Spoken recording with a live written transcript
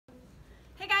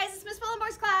It's Miss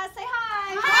Willenboy's class. Say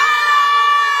hi.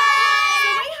 Hi! So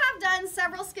we have done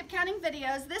several skip counting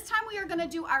videos. This time we are going to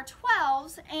do our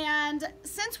 12s, and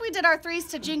since we did our 3's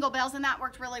to Jingle Bells and that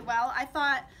worked really well, I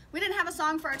thought we didn't have a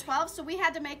song for our 12s, so we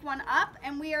had to make one up,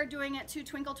 and we are doing it to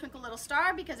Twinkle Twinkle Little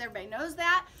Star because everybody knows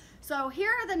that. So here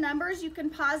are the numbers. You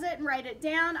can pause it and write it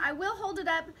down. I will hold it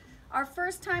up. Our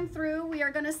first time through, we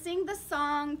are going to sing the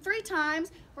song 3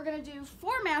 times. We're going to do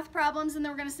 4 math problems, and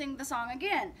then we're going to sing the song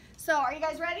again. So, are you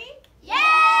guys ready? Yeah!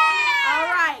 All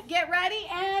right, get ready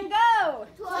and go!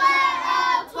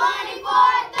 12, 24,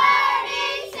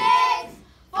 36,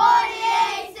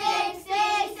 48,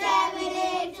 60,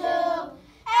 72, 84,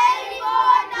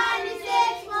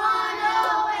 96,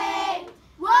 108,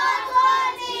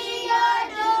 120, you're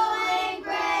doing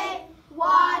great.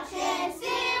 Watch and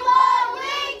see what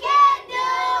we can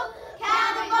do.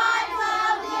 Counting by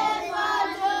 12 is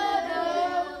fun to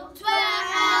do. 12,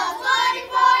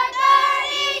 24,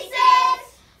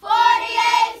 36,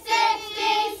 48,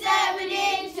 60,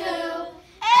 72,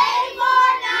 84,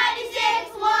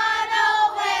 96,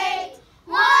 108,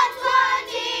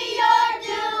 120, you're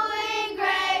doing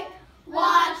great.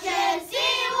 Watch and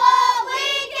see what we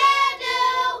can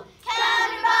do.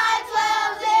 Counting by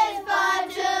 12 is fun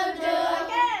to do.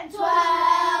 Again.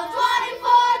 12,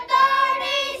 24,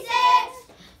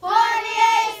 36,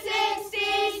 48,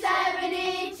 60,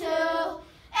 72, 84,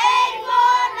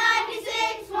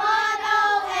 96,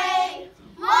 108,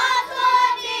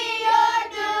 120, you're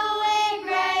doing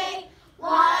great.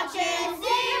 Watch and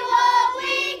see what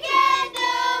we can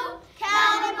do.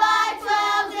 Counting by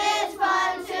 12 is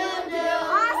fun to do.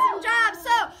 Awesome job.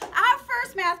 So, our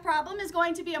first math problem is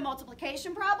going to be a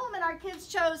multiplication problem, and our kids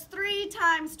chose 3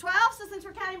 times 12. So, since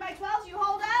we're counting by 12s, you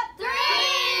hold up. 3,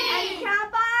 And you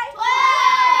count by 12,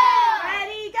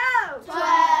 Ready, go.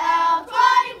 12,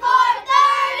 24,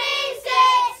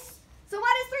 36, So,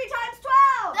 what is 3 times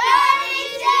 12?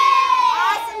 36.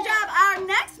 Awesome job. Our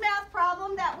next math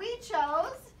problem that we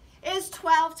chose is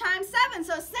 12 times 7.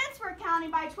 So, since we're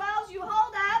counting by 12s, you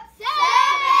hold up. 7.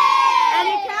 And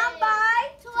you count by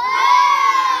 12.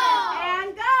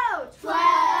 and go.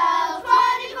 12,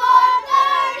 24,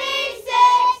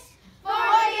 36,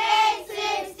 48,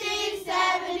 60,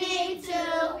 72,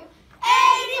 84,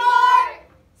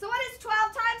 So, what is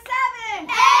 12 times 7?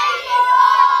 84.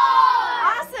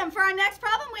 Awesome. For our next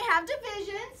problem, we have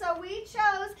division. So we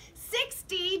chose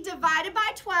 60 divided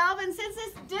by 12. And since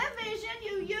it's division,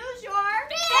 you use your... We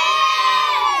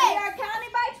are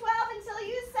counting by 12 until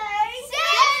you say...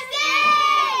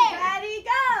 60. Ready,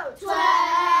 go.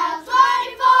 12,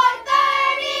 24,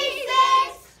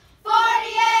 36,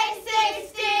 48,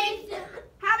 60.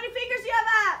 How many fingers do you have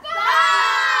up? 5.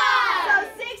 So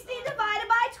 60 divided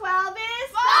by 12 is...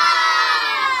 5.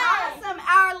 Awesome.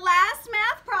 Our last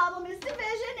math problem is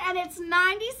division, and it's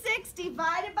 96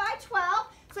 divided by 12.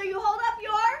 So you hold up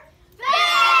your...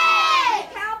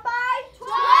 Count by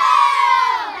 12.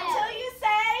 until you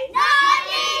say...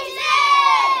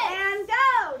 96. And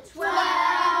go.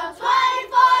 12, 24,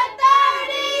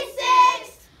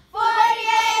 36,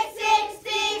 48,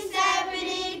 60,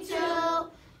 72,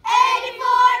 84,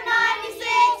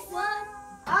 96.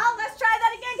 Oh, let's try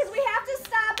that again because we have to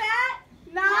stop at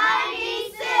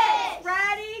 96.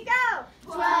 Ready, go.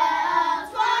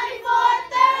 12, 24,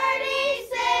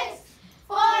 36,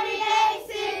 48,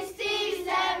 60,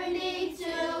 72,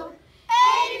 84,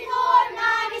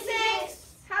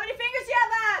 96. How many fingers do you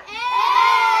have up? 8.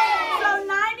 So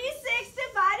 96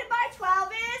 divided by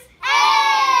 12 is... 8.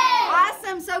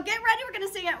 Awesome. So get ready. We're going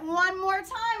to sing it one more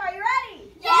time.